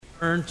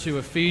Turn to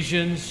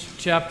Ephesians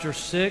chapter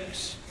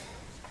 6.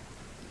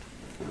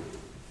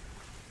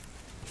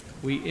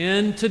 We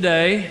end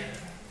today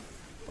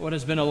what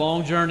has been a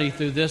long journey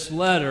through this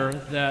letter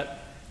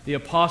that the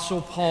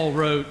Apostle Paul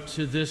wrote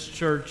to this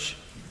church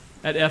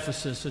at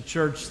Ephesus, a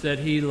church that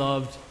he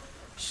loved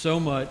so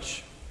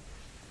much.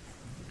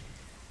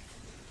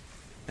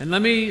 And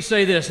let me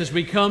say this, as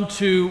we come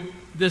to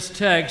this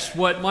text,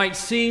 what might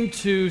seem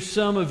to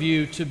some of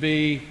you to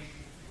be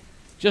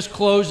just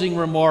closing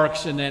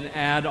remarks and then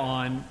add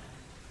on,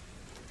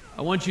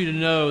 I want you to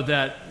know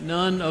that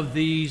none of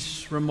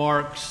these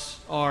remarks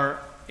are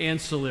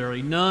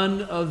ancillary.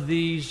 None of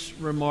these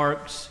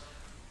remarks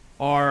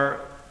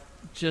are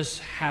just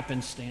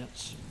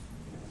happenstance.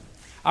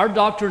 Our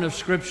doctrine of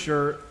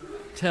Scripture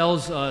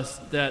tells us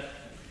that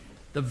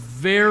the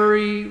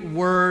very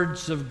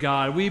words of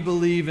God, we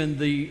believe in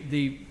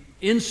the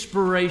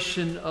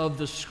inspiration of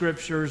the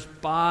Scriptures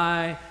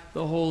by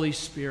the Holy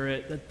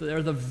Spirit, that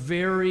they're the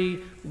very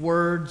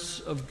words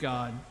of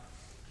God.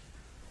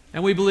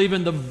 And we believe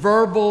in the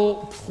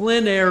verbal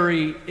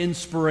plenary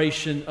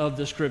inspiration of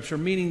the Scripture,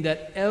 meaning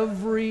that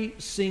every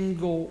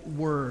single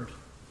word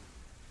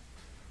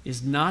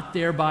is not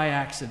there by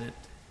accident.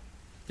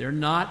 They're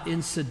not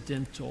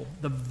incidental.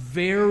 The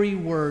very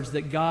words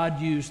that God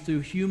used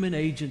through human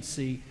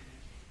agency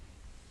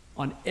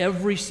on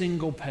every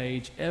single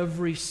page,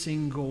 every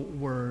single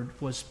word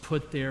was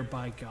put there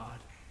by God.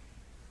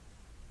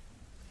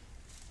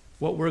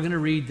 What we're going to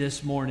read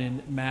this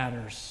morning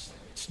matters.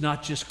 It's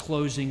not just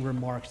closing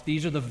remarks.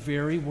 These are the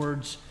very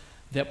words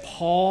that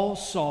Paul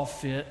saw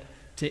fit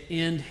to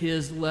end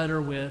his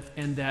letter with,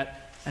 and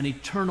that an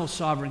eternal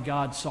sovereign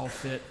God saw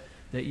fit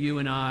that you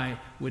and I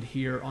would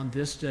hear on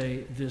this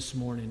day, this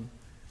morning.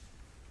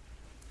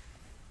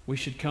 We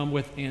should come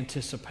with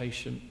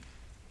anticipation.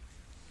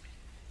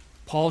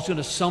 Paul's going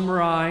to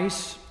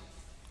summarize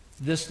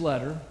this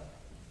letter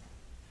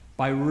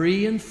by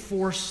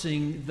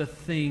reinforcing the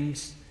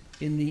things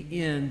in the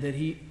end that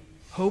he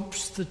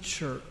hopes the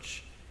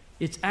church.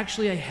 It's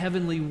actually a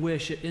heavenly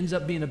wish. It ends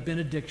up being a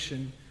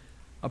benediction,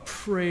 a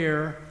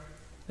prayer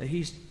that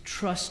he's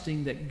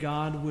trusting that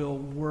God will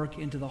work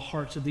into the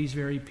hearts of these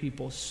very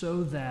people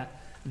so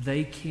that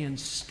they can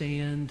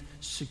stand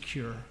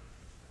secure,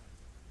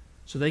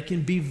 so they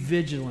can be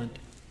vigilant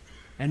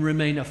and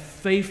remain a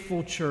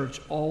faithful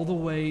church all the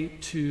way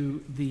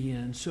to the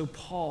end. So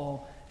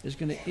Paul is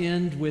going to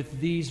end with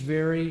these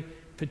very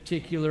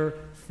particular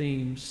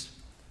themes.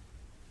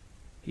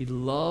 He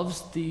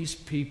loves these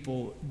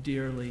people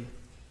dearly,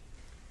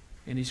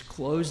 and he's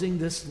closing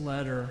this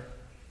letter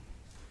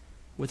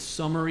with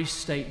summary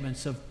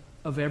statements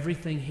of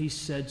everything he's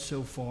said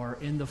so far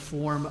in the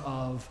form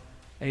of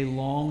a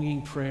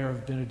longing prayer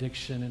of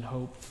benediction and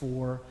hope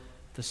for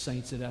the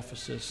saints at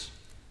Ephesus.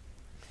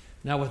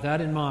 Now, with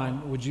that in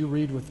mind, would you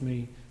read with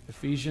me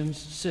Ephesians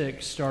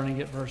 6,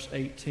 starting at verse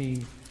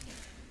 18.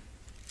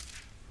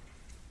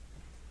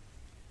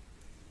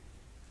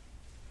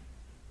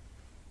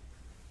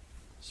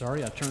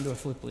 Sorry, I turned to a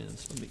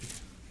Philippians.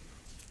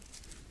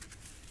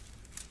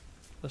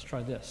 Let's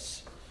try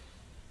this.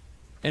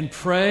 And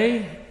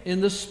pray in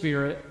the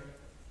Spirit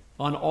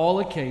on all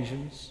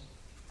occasions,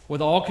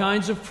 with all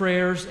kinds of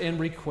prayers and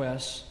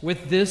requests.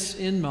 With this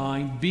in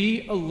mind,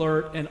 be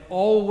alert and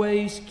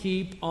always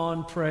keep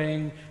on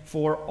praying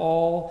for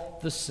all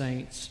the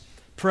saints.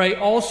 Pray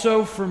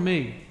also for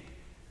me,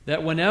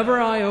 that whenever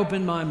I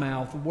open my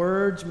mouth,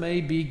 words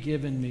may be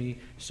given me,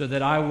 so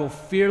that I will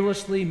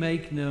fearlessly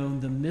make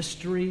known the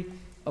mystery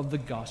of the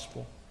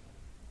gospel,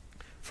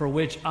 for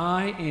which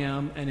I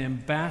am an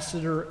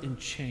ambassador in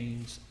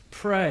chains.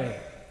 Pray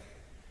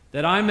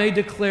that I may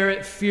declare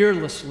it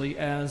fearlessly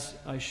as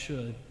I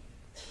should.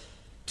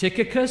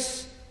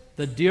 Tychicus,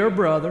 the dear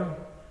brother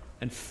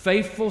and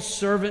faithful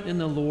servant in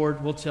the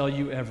Lord, will tell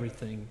you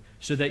everything,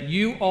 so that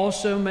you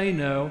also may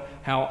know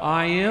how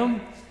I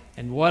am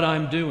and what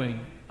I'm doing.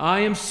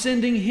 I am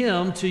sending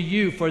him to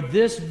you for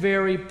this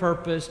very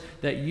purpose,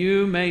 that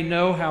you may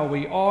know how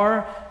we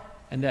are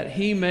and that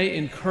he may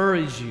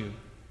encourage you.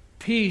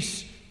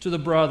 Peace to the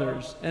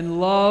brothers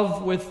and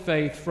love with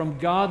faith from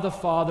God the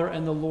Father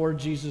and the Lord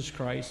Jesus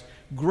Christ.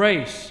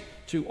 Grace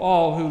to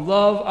all who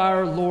love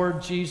our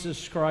Lord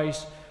Jesus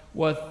Christ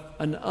with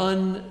an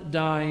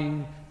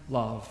undying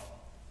love.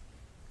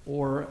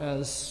 Or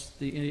as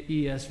the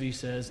ESV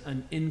says,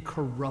 an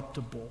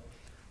incorruptible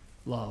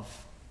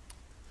love.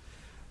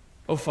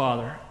 Oh,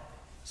 Father,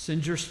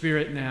 send your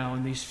Spirit now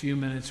in these few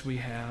minutes we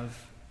have.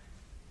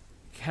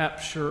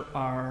 Capture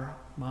our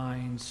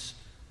minds,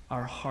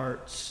 our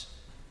hearts.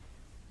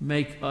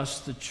 Make us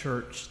the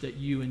church that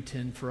you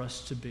intend for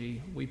us to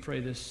be. We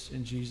pray this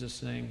in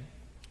Jesus' name.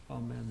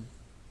 Amen.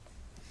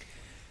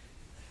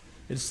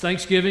 It's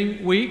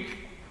Thanksgiving week,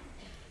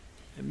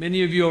 and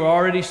many of you are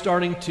already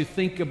starting to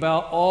think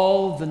about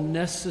all the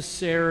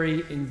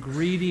necessary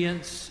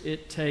ingredients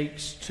it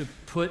takes to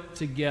put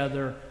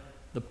together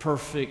the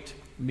perfect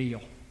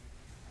meal.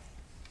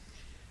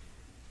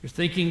 You're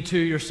thinking to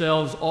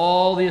yourselves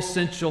all the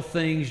essential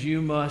things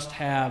you must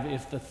have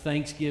if the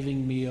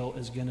Thanksgiving meal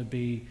is going to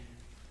be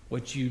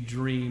what you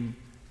dream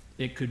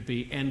it could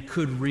be and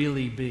could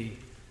really be.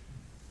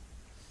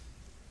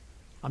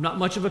 I'm not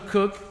much of a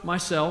cook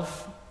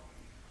myself.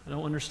 I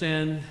don't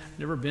understand,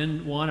 never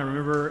been one. I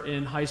remember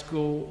in high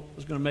school, I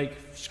was going to make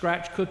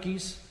scratch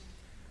cookies.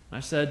 I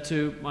said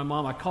to my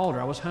mom, I called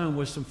her, I was home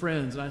with some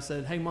friends, and I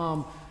said, hey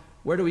Mom,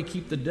 where do we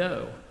keep the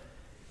dough?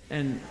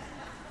 And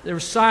there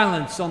was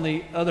silence on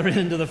the other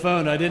end of the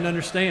phone. I didn't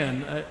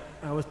understand.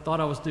 I thought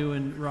I was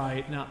doing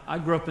right. Now, I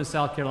grew up in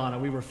South Carolina.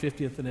 We were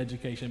 50th in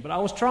education, but I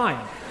was trying.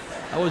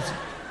 I was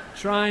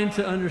trying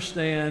to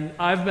understand.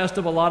 I've messed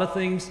up a lot of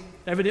things.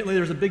 Evidently,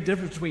 there's a big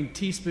difference between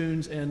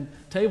teaspoons and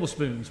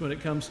tablespoons when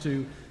it comes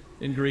to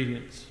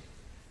ingredients.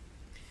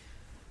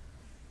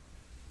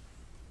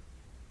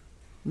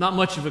 Not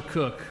much of a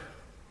cook,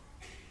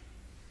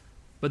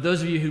 but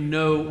those of you who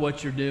know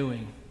what you're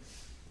doing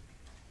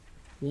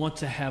want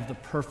to have the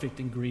perfect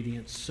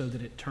ingredients so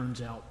that it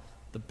turns out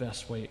the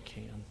best way it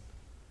can.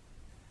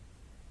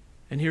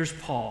 And here's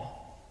Paul.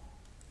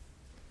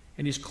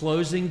 And he's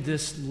closing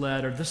this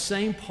letter. The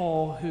same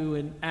Paul who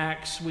in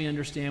Acts we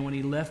understand when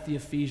he left the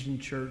Ephesian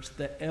church,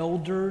 the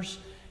elders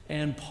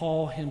and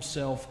Paul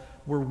himself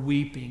were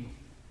weeping.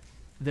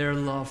 Their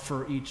love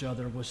for each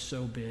other was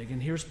so big.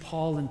 And here's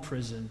Paul in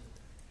prison.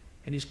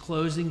 And he's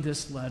closing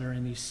this letter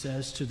and he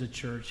says to the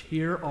church,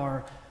 here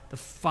are the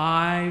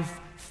 5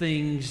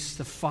 things,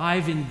 the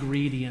 5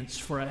 ingredients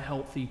for a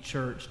healthy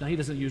church. Now he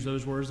doesn't use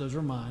those words, those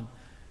are mine.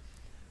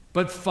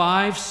 But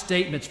 5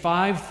 statements,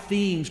 5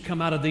 themes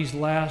come out of these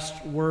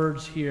last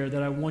words here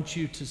that I want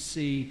you to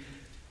see.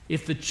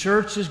 If the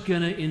church is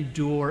going to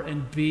endure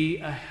and be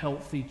a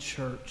healthy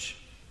church,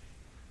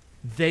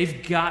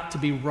 they've got to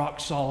be rock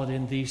solid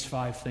in these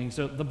 5 things.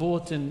 So the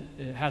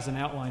bulletin has an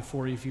outline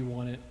for you if you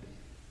want it.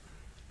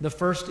 The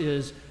first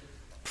is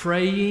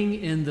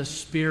praying in the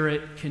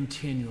Spirit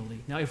continually.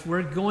 Now, if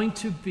we're going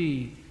to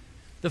be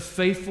the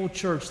faithful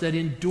church that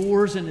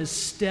endures and is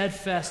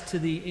steadfast to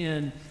the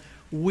end,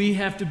 we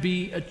have to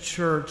be a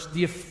church.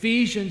 The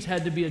Ephesians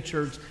had to be a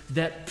church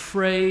that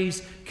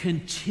prays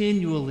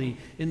continually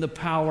in the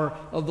power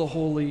of the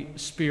Holy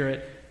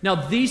Spirit. Now,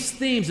 these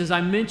themes, as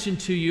I mentioned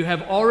to you,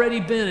 have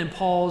already been in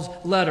Paul's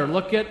letter.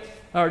 Look at,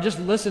 or just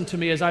listen to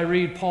me as I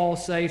read Paul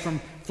say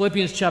from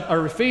Ephesians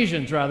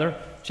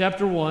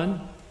chapter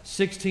 1,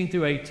 16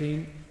 through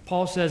 18.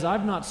 Paul says,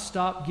 I've not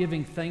stopped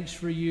giving thanks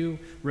for you,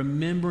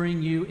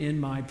 remembering you in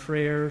my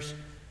prayers.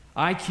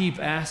 I keep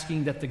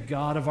asking that the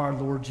God of our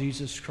Lord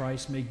Jesus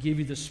Christ may give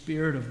you the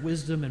spirit of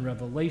wisdom and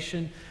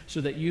revelation so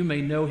that you may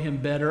know him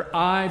better.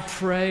 I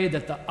pray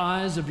that the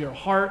eyes of your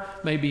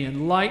heart may be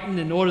enlightened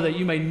in order that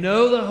you may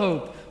know the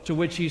hope to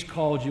which he's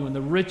called you and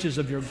the riches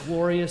of your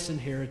glorious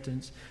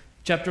inheritance.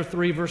 Chapter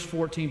 3, verse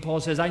 14,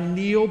 Paul says, I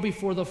kneel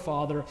before the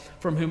Father,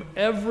 from whom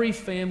every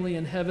family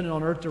in heaven and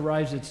on earth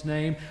derives its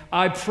name.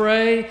 I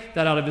pray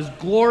that out of his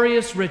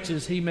glorious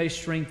riches he may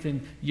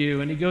strengthen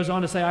you. And he goes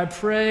on to say, I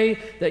pray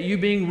that you,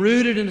 being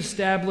rooted and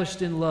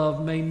established in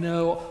love, may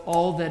know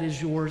all that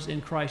is yours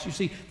in Christ. You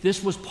see,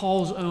 this was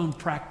Paul's own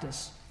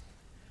practice.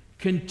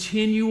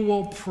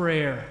 Continual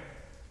prayer.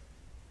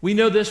 We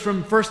know this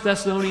from 1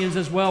 Thessalonians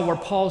as well, where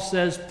Paul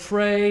says,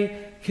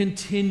 pray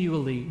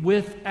continually,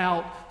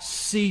 without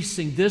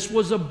ceasing. This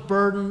was a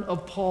burden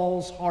of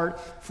Paul's heart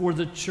for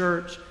the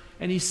church.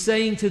 And he's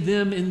saying to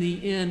them in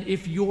the end,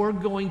 if you're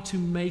going to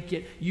make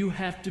it, you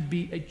have to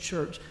be a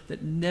church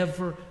that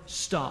never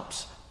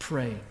stops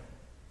praying.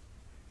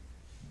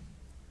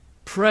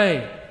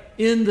 Pray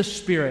in the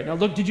Spirit. Now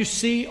look, did you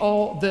see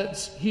all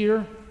that's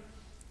here?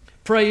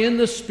 Pray in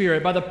the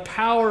Spirit, by the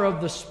power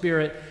of the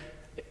Spirit.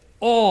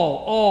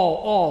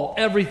 All,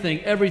 everything.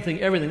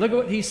 Look at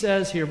what he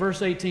says here,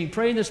 verse 18.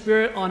 Pray in the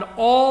Spirit on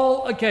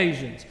all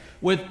occasions,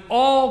 with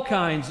all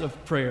kinds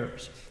of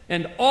prayers,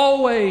 and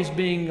always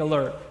being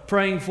alert,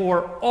 praying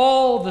for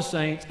all the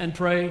saints, and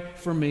pray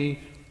for me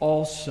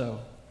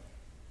also.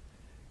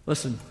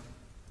 Listen,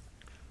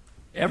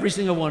 every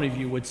single one of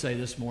you would say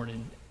this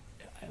morning,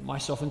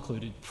 myself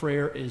included,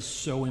 prayer is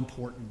so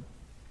important.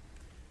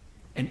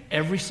 And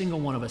every single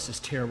one of us is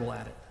terrible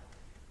at it.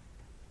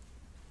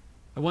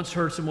 I once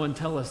heard someone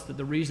tell us that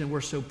the reason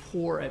we're so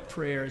poor at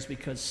prayer is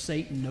because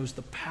Satan knows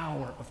the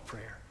power of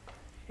prayer.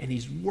 And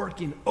he's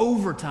working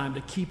overtime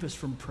to keep us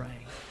from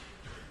praying.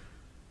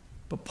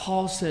 But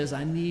Paul says,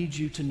 I need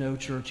you to know,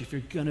 church, if you're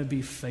going to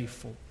be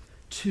faithful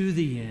to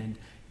the end,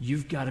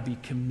 you've got to be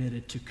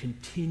committed to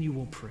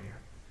continual prayer.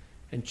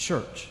 And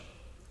church,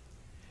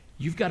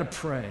 you've got to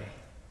pray.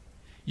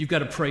 You've got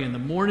to pray in the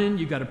morning.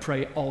 You've got to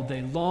pray all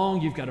day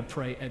long. You've got to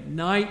pray at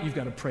night. You've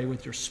got to pray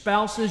with your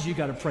spouses. You've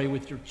got to pray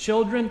with your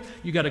children.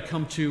 You've got to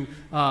come to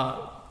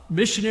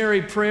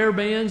missionary prayer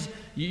bands.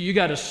 You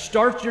got to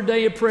start your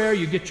day of prayer.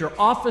 You get your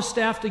office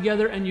staff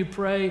together and you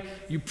pray.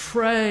 You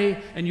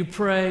pray and you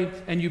pray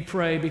and you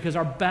pray, because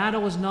our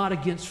battle is not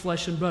against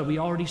flesh and blood. We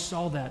already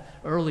saw that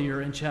earlier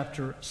in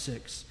chapter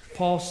 6.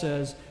 Paul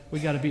says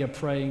we got to be a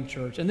praying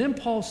church. And then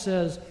Paul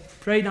says,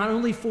 pray not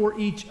only for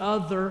each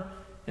other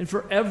and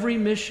for every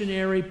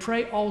missionary,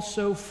 pray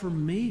also for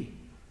me.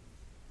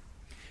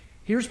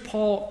 Here's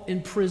Paul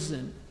in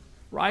prison.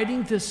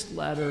 writing this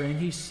letter, and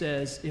he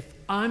says, if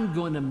I'm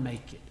going to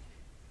make it,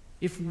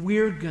 if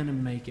we're going to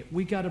make it,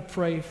 we got to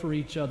pray for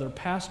each other,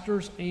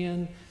 pastors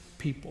and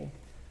people.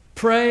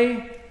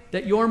 Pray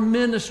that your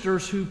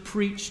ministers who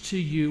preach to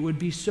you would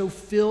be so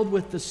filled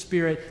with the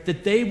Spirit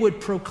that they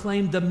would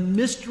proclaim the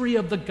mystery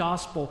of the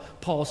gospel,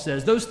 Paul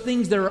says. Those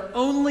things that are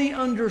only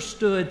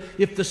understood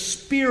if the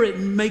Spirit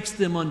makes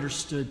them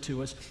understood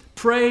to us.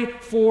 Pray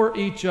for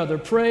each other.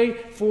 Pray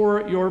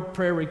for your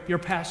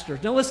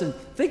pastors. Now listen,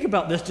 think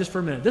about this just for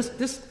a minute.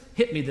 This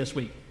hit me this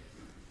week.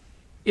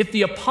 If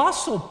the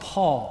Apostle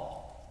Paul,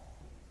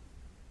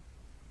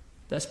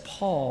 that's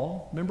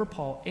Paul, remember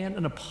Paul, and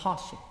an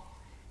apostle,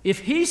 if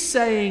he's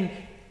saying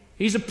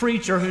he's a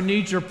preacher who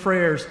needs your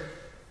prayers,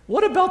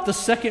 what about the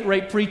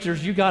second-rate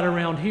preachers you got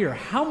around here?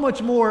 How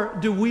much more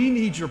do we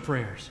need your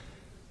prayers?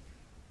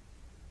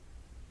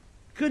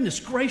 Goodness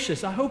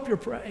gracious, I hope you're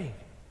praying.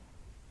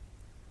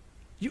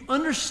 You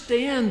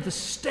understand the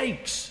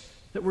stakes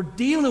that we're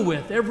dealing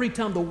with every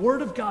time the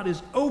Word of God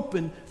is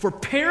open for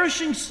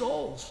perishing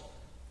souls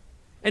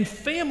and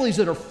families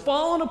that are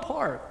falling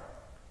apart.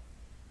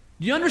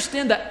 Do you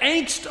understand the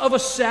angst of a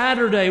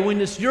Saturday when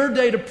it's your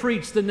day to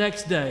preach the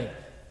next day?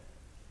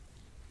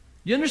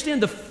 You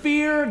understand the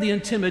fear, the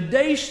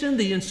intimidation,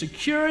 the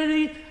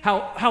insecurity,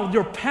 how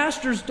your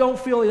pastors don't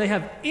feel they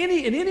have in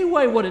any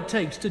way what it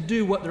takes to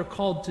do what they're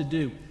called to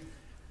do.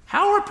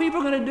 How are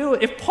people going to do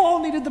it? If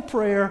Paul needed the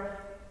prayer,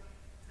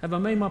 have I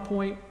made my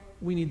point?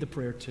 We need the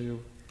prayer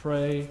too.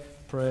 Pray,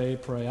 pray,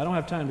 pray. I don't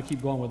have time to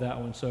keep going with that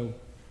one. So,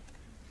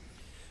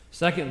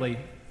 secondly,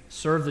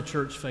 serve the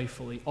church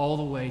faithfully all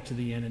the way to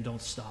the end and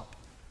don't stop.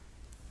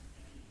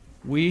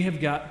 We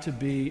have got to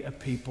be a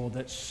people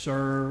that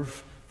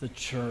serve the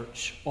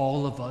church,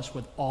 all of us,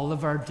 with all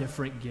of our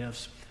different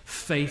gifts,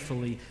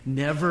 faithfully,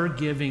 never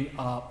giving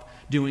up,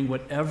 doing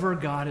whatever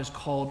God has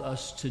called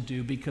us to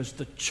do, because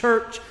the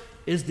church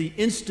is the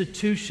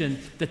institution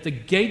that the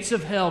gates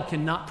of hell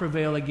cannot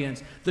prevail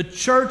against. The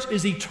church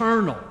is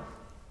eternal.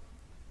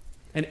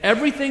 And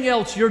everything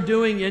else you're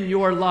doing in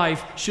your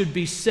life should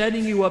be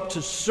setting you up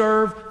to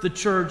serve the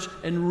church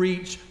and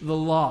reach the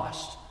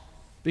lost.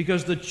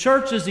 Because the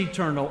church is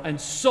eternal, and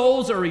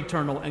souls are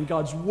eternal, and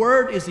God's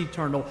word is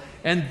eternal.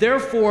 And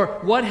therefore,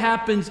 what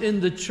happens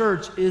in the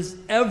church is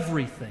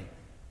everything.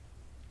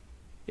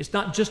 It's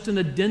not just an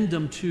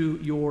addendum to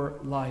your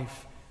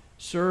life.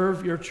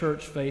 Serve your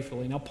church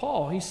faithfully. Now,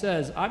 Paul, he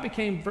says,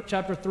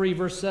 chapter 3,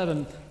 verse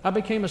 7, I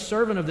became a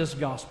servant of this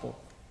gospel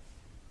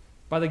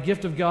by the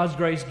gift of God's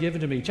grace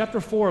given to me.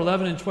 Chapter 4,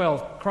 11 and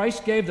 12,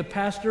 Christ gave the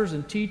pastors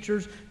and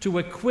teachers to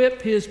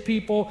equip his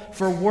people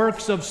for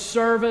works of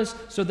service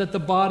so that the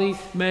body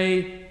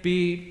may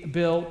be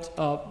built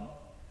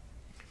up.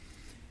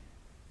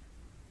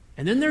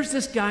 And then there's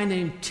this guy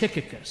named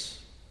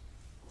Tychicus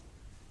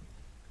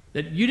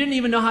that you didn't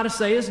even know how to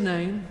say his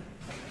name.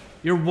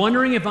 You're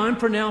wondering if I'm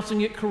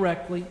pronouncing it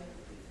correctly.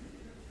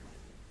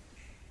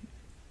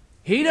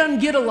 He doesn't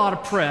get a lot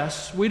of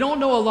press. We don't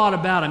know a lot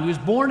about him. He was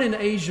born in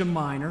Asia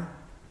Minor.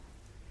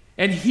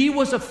 And he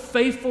was a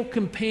faithful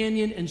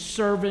companion and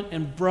servant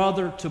and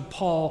brother to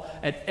Paul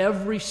at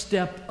every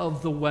step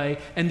of the way.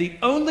 And the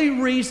only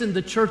reason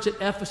the church at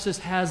Ephesus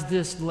has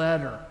this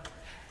letter,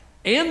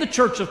 and the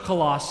church of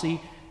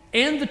Colossae,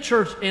 and the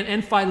church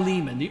and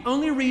Philemon, the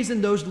only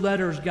reason those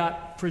letters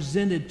got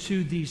presented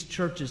to these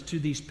churches, to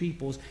these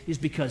peoples, is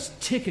because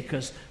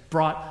Tychicus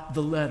brought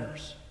the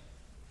letters.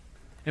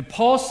 And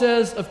Paul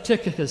says of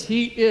Tychicus,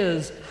 he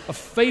is a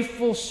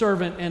faithful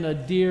servant and a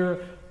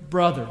dear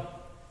brother.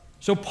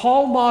 So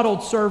Paul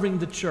modeled serving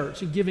the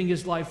church and giving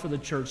his life for the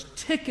church.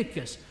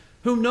 Tychicus,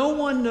 whom no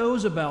one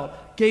knows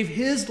about, gave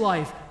his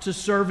life to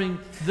serving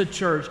the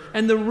church.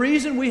 And the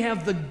reason we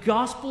have the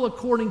gospel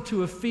according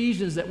to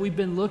Ephesians that we've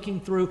been looking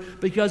through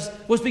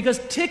was because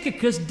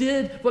Tychicus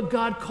did what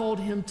God called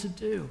him to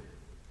do.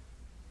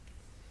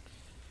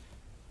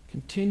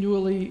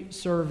 Continually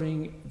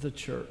serving the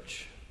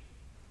church.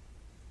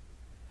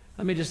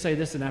 Let me just say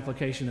this in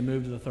application and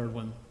move to the third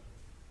one.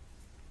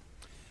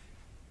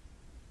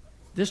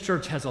 This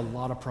church has a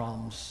lot of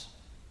problems.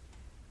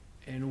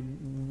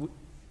 And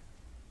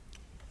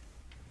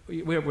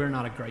we're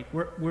not a great...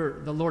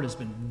 the Lord has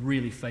been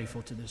really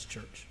faithful to this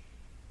church.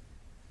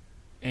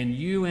 And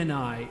you and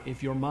I,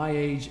 if you're my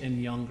age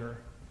and younger,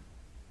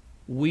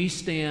 we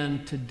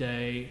stand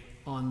today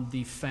on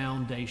the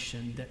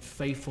foundation that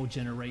faithful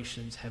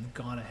generations have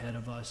gone ahead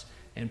of us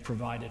and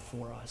provided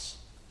for us.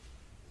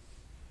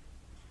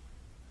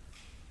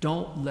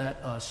 Don't let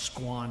us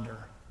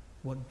squander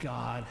what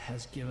God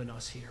has given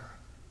us here.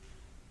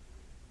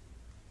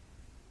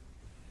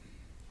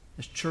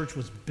 This church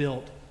was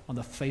built on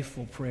the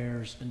faithful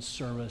prayers and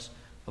service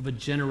of a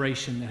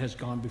generation that has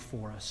gone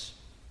before us.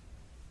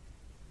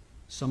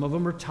 Some of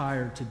them are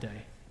tired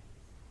today.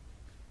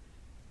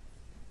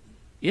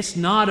 It's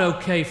not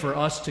okay for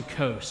us to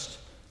coast.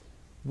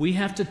 We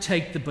have to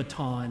take the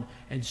baton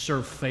and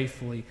serve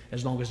faithfully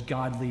as long as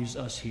God leaves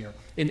us here.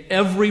 In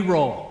every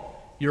role.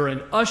 You're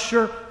an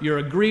usher, you're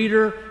a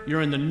greeter,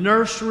 you're in the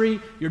nursery,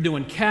 you're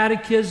doing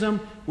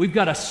catechism. We've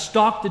got to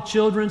stock the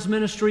children's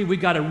ministry. We've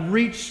got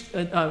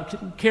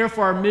to care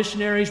for our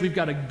missionaries. We've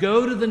got to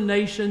go to the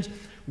nations.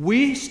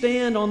 We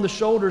stand on the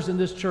shoulders in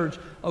this church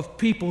of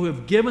people who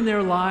have given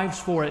their lives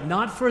for it,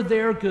 not for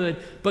their good,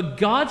 but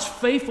God's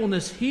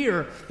faithfulness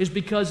here is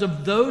because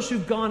of those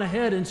who've gone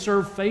ahead and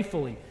served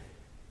faithfully.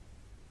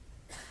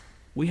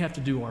 We have to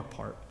do our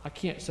part. I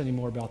can't say any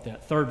more about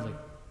that. Thirdly,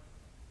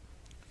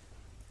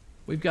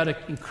 we've got to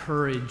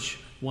encourage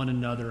one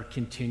another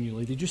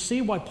continually. Did you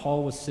see why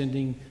Paul was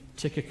sending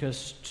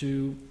Tychicus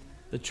to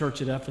the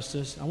church at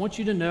Ephesus? I want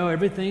you to know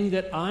everything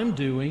that I'm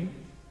doing,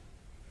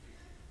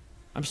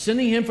 I'm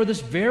sending him for this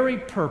very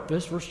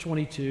purpose. Verse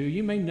 22,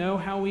 you may know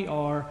how we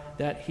are,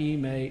 that he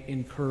may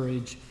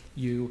encourage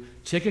you.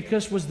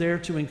 Tychicus was there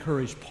to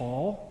encourage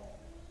Paul.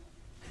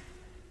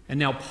 And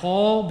now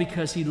Paul,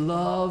 because he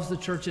loves the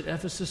church at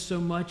Ephesus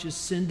so much, is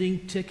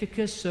sending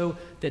Tychicus so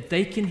that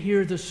they can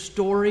hear the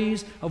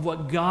stories of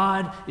what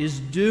God is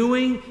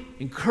doing,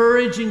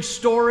 encouraging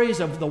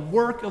stories of the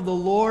work of the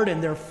Lord,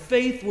 and their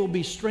faith will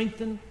be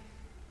strengthened.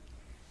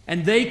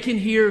 And they can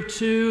hear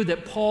too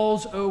that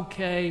Paul's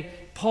okay.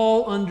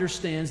 Paul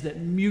understands that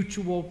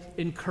mutual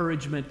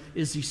encouragement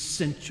is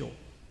essential.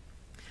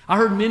 I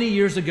heard many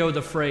years ago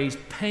the phrase,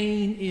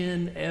 pain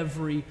in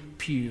every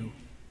pew.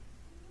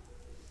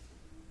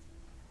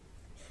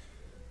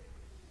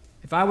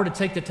 If I were to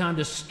take the time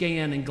to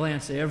scan and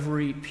glance at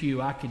every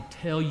pew, I could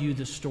tell you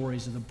the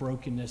stories of the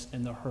brokenness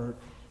and the hurt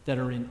that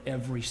are in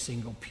every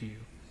single pew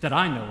that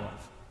I know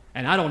of.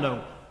 And I don't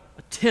know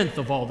a tenth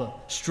of all the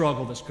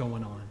struggle that's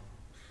going on.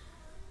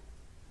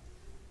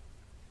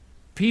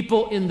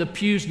 People in the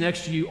pews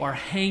next to you are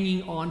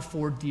hanging on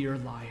for dear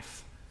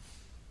life.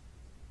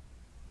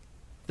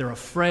 They're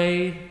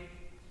afraid.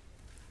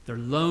 They're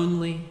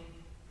lonely.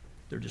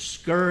 They're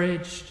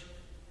discouraged.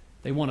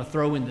 They want to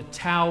throw in the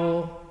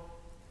towel.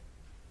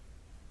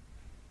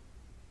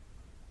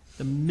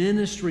 The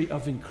ministry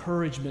of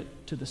encouragement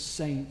to the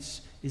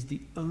saints is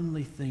the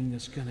only thing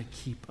that's going to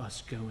keep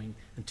us going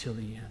until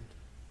the end.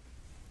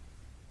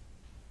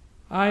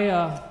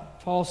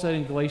 Paul said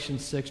in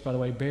Galatians 6, by the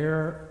way,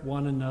 bear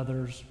one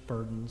another's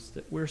burdens,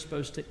 that we're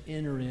supposed to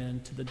enter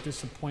into the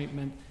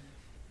disappointment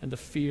and the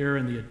fear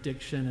and the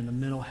addiction and the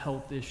mental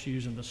health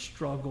issues and the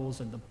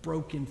struggles and the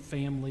broken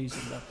families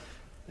and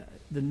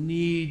the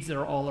needs that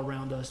are all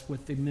around us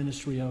with the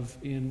ministry of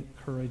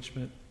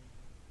encouragement.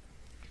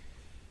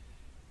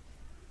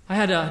 I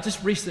had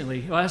just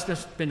recently, well, it's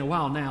just been a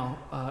while now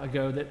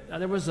ago, that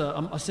there was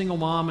a single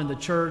mom in the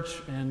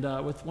church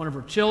and with one of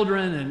her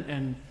children,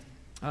 and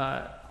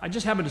I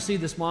just happened to see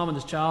this mom and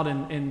this child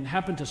and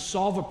happened to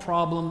solve a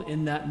problem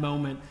in that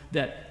moment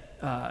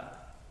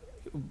that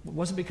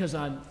wasn't because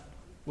I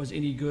was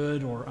any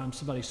good or I'm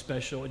somebody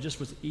special. It just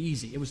was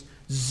easy. It was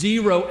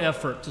zero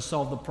effort to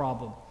solve the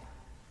problem.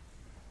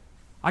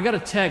 I got a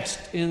text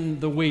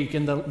in the week,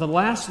 and the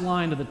last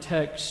line of the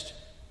text,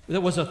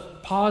 that was a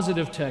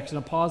positive text,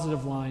 and a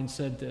positive line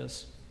said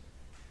this.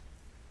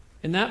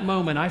 In that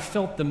moment, I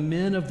felt the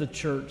men of the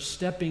church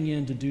stepping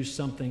in to do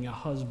something a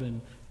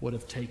husband would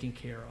have taken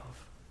care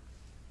of.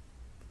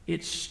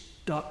 It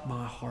stuck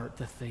my heart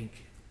to think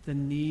the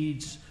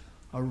needs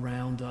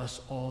around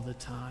us all the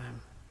time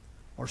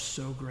are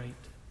so great.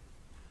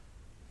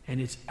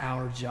 And it's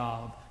our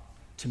job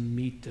to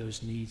meet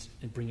those needs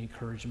and bring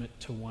encouragement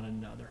to one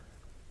another.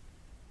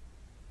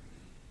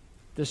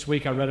 This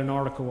week I read an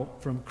article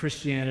from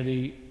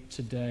Christianity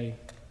Today.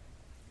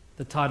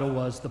 The title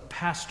was, "The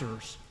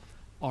Pastors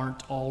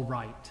Aren't All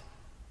Right."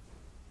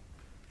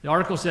 The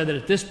article said that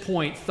at this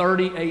point,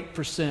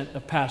 38%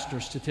 of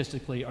pastors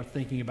statistically are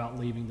thinking about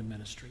leaving the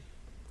ministry.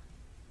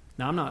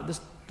 Now,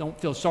 don't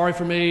feel sorry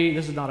for me.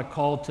 This is not a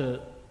call to,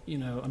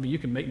 you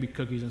can make me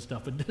cookies and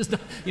stuff, but this,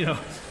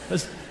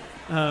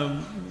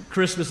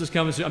 Christmas is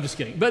coming soon. I'm just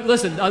kidding. But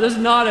listen, this is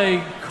not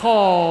a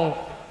call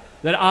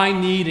that I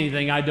need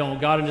anything. I don't.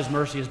 God in His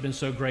mercy has been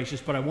so gracious.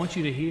 But I want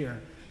you to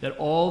hear that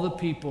all the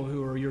people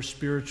who are your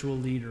spiritual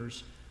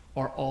leaders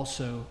are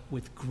also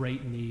with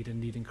great need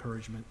and need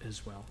encouragement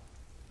as well.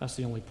 That's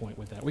the only point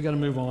with that. We got to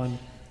move on.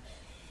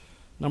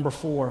 Number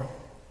 4.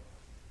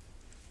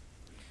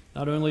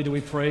 Not only do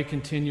we pray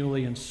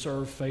continually and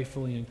serve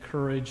faithfully,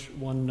 encourage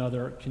one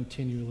another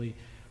continually,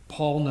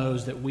 Paul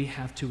knows that we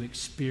have to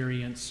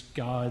experience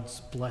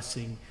God's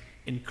blessing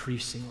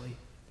increasingly.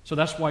 So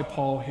that's why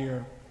Paul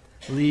here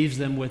leaves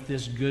them with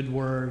this good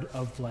word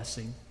of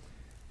blessing,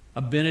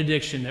 a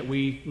benediction that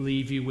we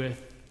leave you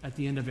with at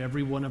the end of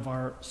every one of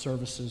our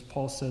services.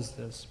 Paul says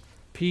this: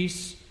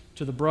 peace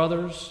to the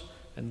brothers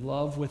and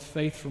love with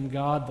faith from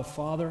God the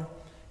Father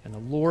and the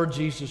Lord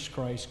Jesus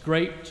Christ.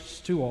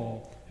 Grace to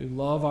all who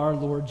love our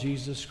Lord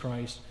Jesus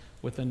Christ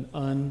with an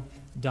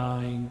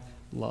undying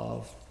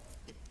love.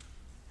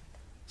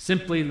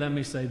 Simply, let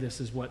me say this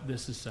is what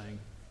this is saying.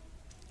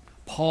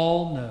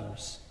 Paul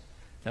knows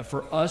that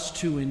for us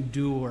to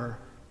endure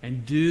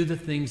and do the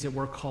things that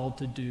we're called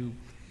to do,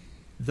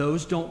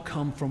 those don't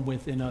come from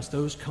within us.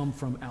 Those come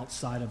from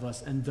outside of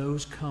us. And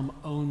those come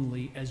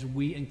only as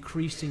we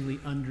increasingly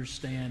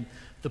understand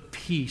the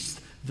peace,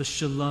 the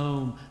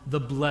shalom, the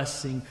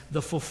blessing,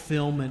 the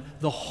fulfillment,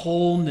 the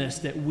wholeness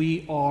that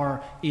we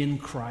are in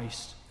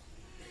Christ.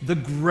 The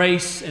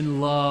grace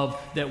and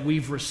love that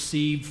we've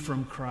received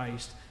from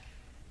Christ,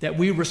 that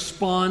we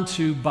respond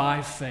to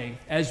by faith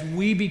as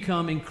we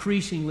become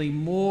increasingly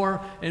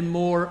more and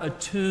more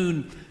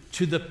attuned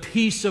to the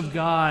peace of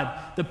God,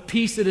 the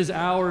peace that is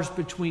ours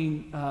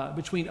between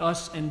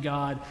us and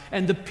God,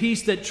 and the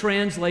peace that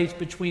translates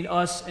between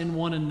us and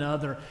one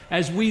another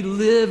as we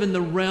live in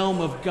the realm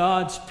of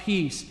God's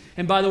peace.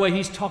 And by the way,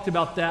 he's talked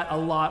about that a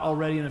lot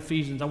already in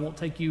Ephesians. I won't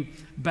take you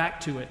back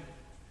to it.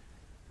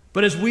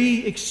 But as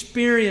we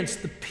experience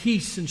the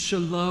peace and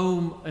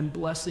shalom and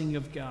blessing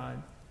of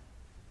God,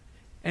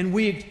 and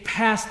we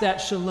pass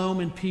that shalom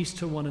and peace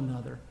to one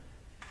another,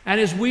 and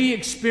as we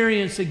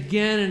experience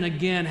again and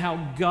again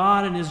how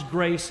God in His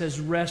grace has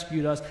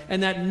rescued us,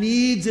 and that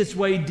needs its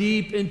way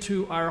deep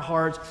into our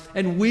hearts,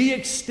 and we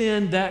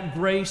extend that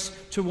grace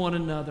to one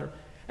another,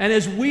 and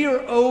as we are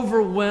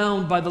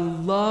overwhelmed by the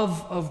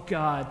love of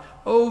God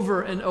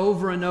over and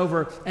over and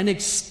over, and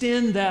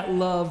extend that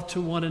love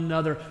to one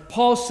another,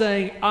 Paul's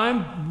saying,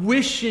 I'm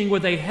wishing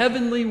with a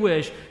heavenly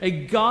wish, a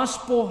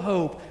gospel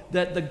hope,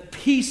 that the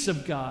peace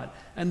of God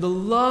and the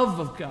love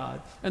of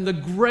God and the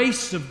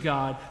grace of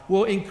God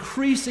will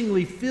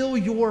increasingly fill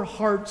your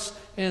hearts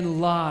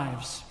and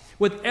lives.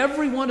 With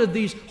every one of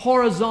these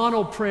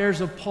horizontal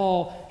prayers of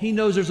Paul, he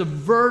knows there's a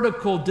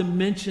vertical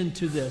dimension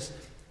to this.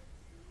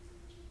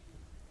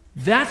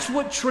 That's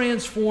what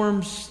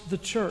transforms the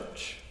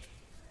church.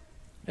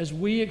 As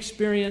we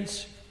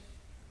experience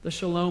the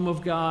shalom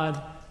of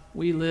God,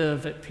 we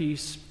live at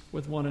peace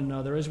with one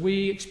another. As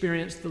we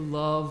experience the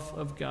love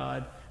of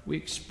God, we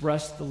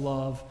express the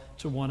love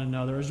to one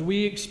another. As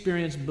we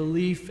experience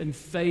belief and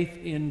faith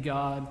in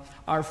God,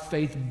 our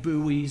faith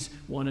buoys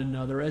one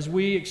another. As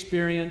we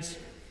experience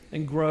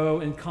and grow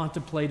in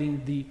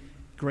contemplating the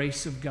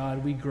grace of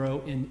God, we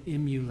grow in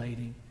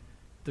emulating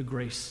the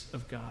grace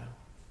of God.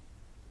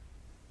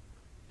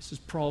 This is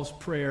Paul's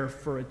prayer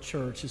for a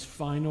church, his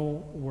final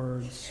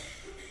words.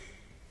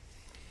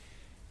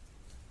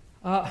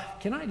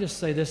 Can I just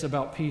say this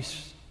about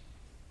peace?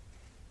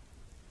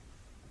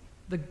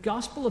 The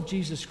gospel of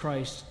Jesus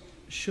Christ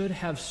should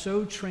have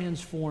so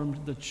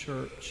transformed the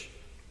church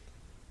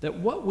that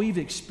what we've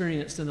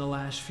experienced in the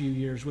last few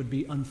years would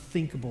be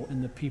unthinkable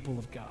in the people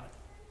of God.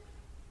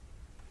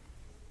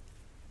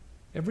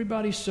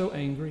 Everybody's so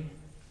angry.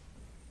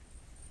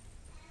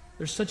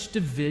 There's such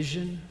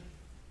division.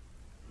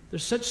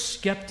 There's such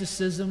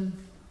skepticism,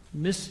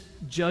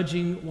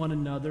 misjudging one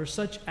another,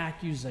 such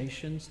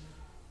accusations,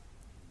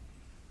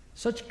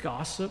 such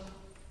gossip,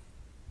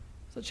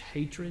 such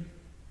hatred,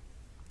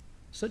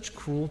 such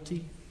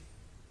cruelty.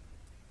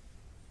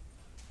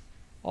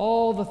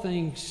 All the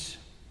things,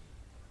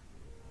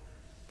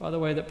 by the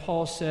way, that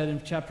Paul said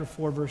in chapter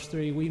 4, verse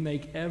 3, we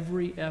make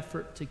every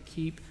effort to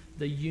keep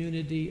the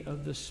unity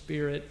of the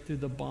Spirit through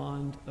the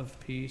bond of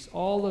peace.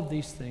 All of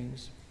these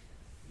things.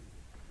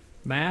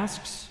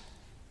 Masks,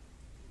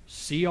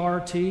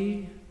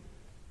 CRT,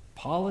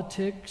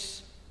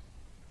 politics,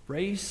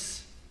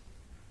 race,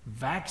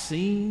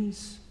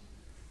 vaccines.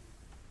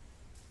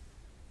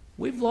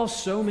 We've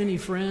lost so many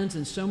friends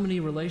and so many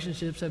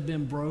relationships have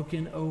been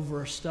broken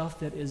over stuff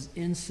that is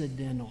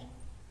incidental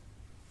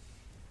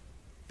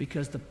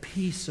because the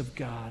peace of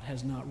God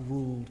has not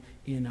ruled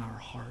in our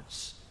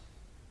hearts.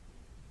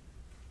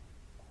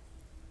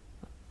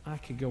 I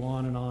could go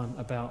on and on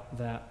about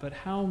that, but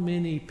how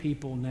many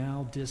people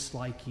now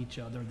dislike each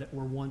other that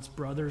were once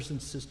brothers and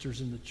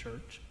sisters in the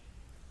church?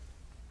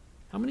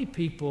 How many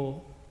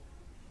people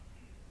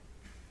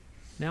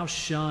now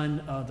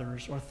shun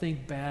others or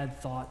think bad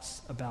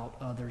thoughts about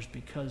others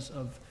because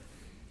of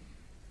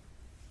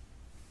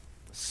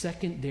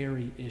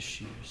secondary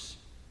issues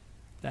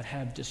that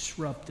have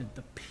disrupted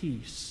the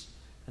peace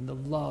and the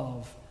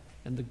love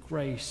and the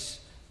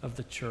grace of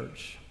the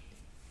church?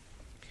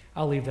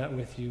 I'll leave that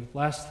with you.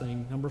 Last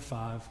thing, number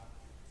 5.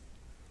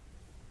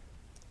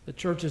 The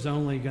church is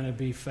only going to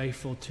be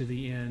faithful to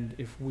the end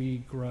if we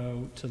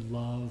grow to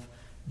love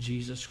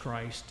Jesus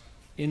Christ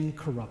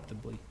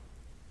incorruptibly.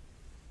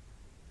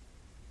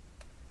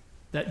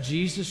 That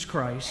Jesus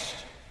Christ,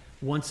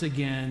 once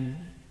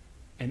again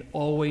and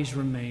always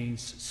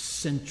remains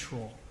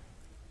central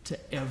to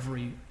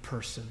every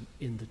person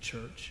in the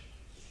church.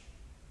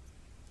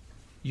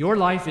 Your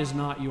life is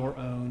not your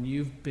own.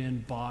 You've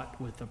been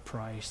bought with a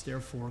price.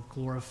 Therefore,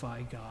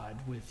 glorify God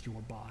with your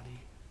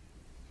body.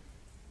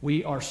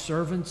 We are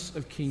servants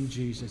of King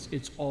Jesus.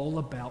 It's all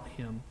about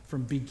Him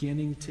from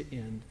beginning to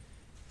end.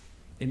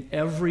 In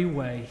every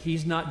way,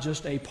 He's not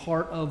just a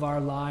part of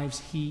our lives,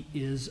 He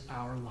is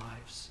our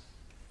lives.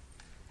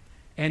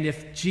 And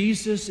if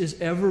Jesus is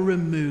ever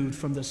removed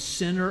from the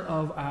center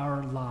of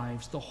our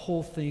lives, the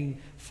whole thing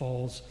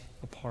falls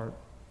apart.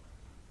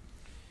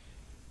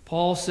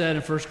 Paul said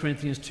in 1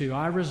 Corinthians 2,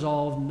 I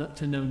resolve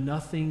to know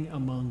nothing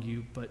among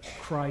you but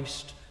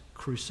Christ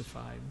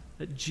crucified.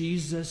 That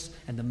Jesus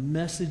and the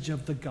message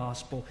of the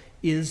gospel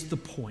is the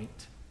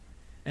point.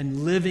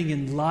 And living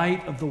in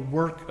light of the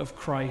work of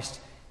Christ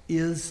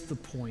is the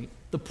point.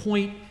 The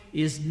point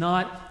is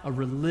not a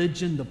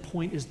religion. The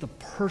point is the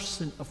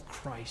person of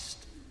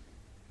Christ.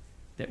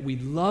 That we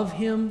love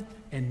him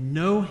and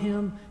know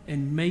him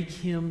and make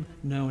him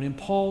known. And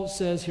Paul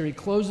says here, he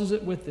closes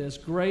it with this: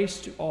 grace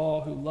to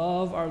all who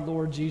love our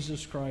Lord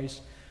Jesus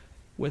Christ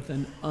with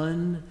an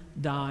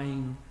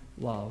undying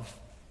love.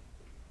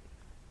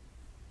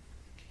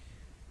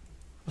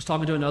 I was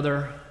talking to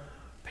another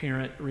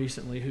parent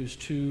recently whose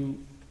two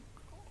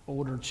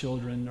older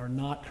children are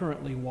not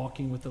currently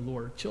walking with the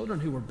Lord. Children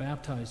who were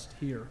baptized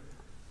here,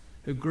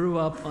 who grew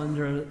up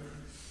under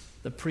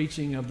the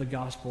preaching of the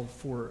gospel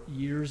for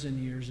years and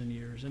years and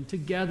years. And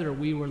together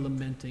we were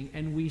lamenting,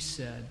 and we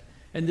said,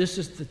 and this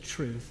is the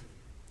truth,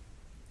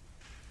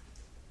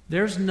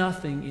 there's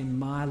nothing in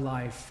my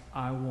life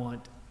I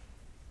want.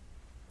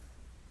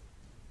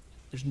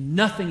 There's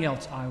nothing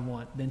else I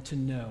want than to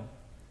know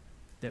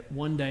that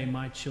one day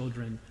my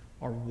children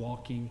are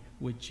walking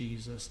with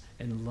Jesus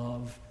and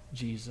love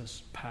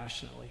Jesus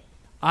passionately.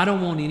 I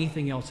don't want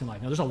anything else in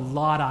life. Now, there's a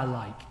lot I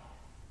like,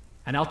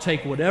 and I'll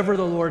take whatever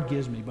the Lord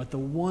gives me, but the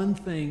one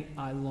thing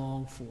I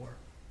long for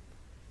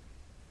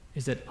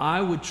is that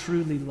I would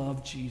truly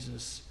love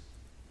Jesus,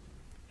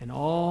 and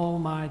all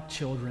my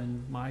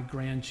children, my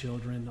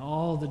grandchildren,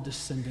 all the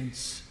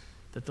descendants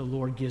that the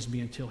Lord gives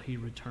me until he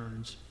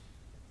returns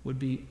would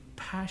be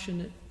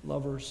passionate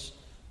lovers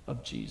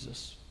of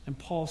Jesus. And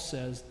Paul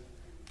says,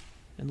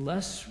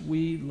 unless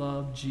we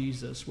love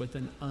Jesus with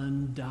an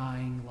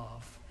undying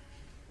love,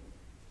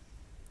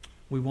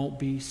 we won't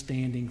be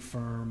standing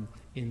firm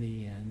in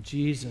the end.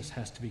 Jesus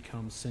has to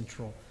become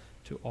central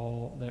to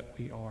all that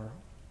we are.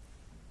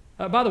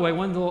 By the way,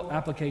 one little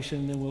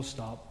application, then we'll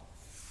stop.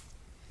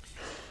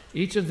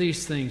 Each of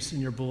these things in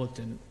your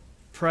bulletin: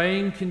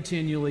 praying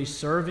continually,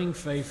 serving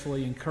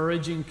faithfully,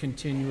 encouraging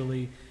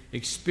continually,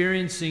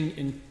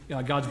 experiencing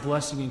God's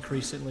blessing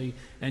increasingly,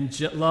 and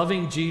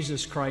loving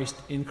Jesus Christ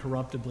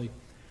incorruptibly.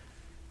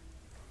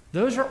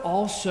 Those are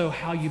also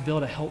how you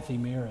build a healthy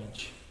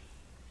marriage.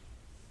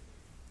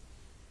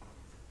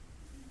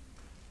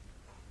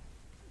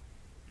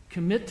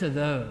 Commit to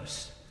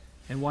those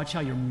and watch how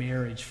your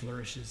marriage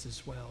flourishes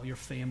as well, your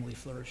family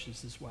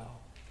flourishes as well.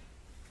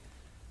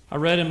 I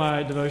read in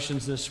my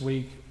devotions this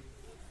week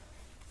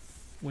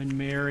when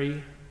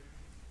Mary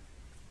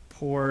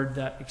poured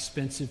that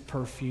expensive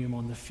perfume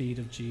on the feet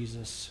of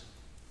Jesus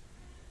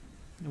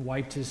and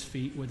wiped his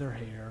feet with her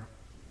hair.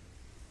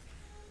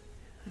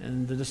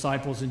 And the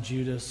disciples and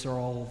Judas are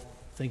all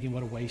thinking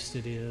what a waste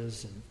it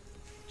is. And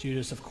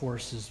Judas, of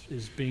course,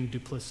 is being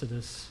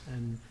duplicitous.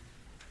 And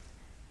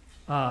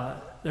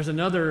there's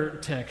another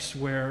text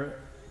where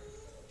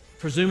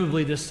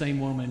presumably this same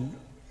woman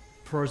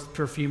pours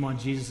perfume on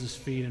Jesus'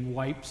 feet and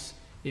wipes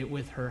it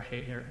with her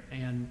hair.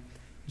 And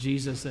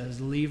Jesus says,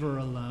 "Leave her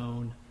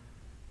alone.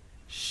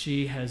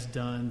 She has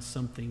done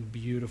something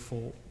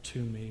beautiful to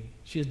me.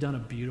 She has done a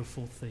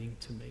beautiful thing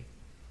to me."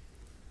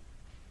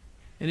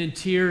 And in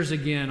tears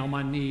again on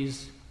my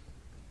knees,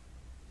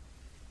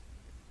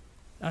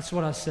 that's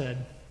what I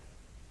said.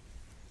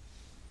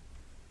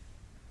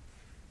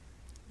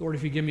 Lord,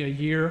 if you give me a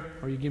year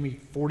or you give me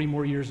 40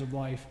 more years of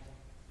life,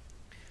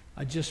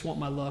 I just want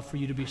my love for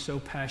you to be so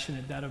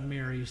passionate, that of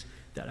Mary's,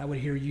 that I would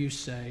hear you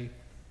say,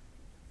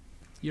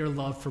 your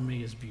love for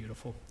me is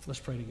beautiful. Let's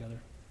pray together.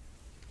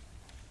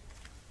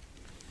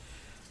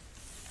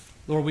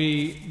 Lord,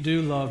 we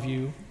do love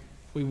you.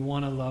 We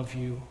want to love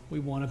you. We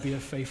want to be a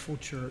faithful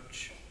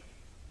church.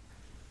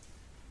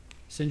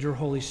 Send your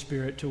Holy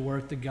Spirit to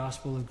work the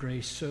gospel of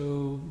grace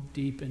so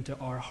deep into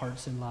our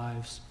hearts and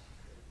lives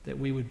that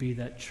we would be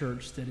that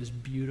church that is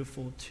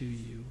beautiful to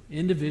you,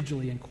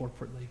 individually and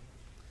corporately.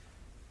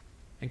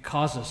 And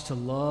cause us to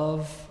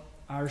love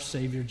our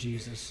Savior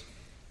Jesus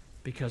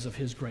because of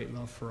his great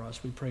love for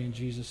us. We pray in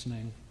Jesus'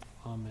 name.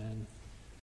 Amen.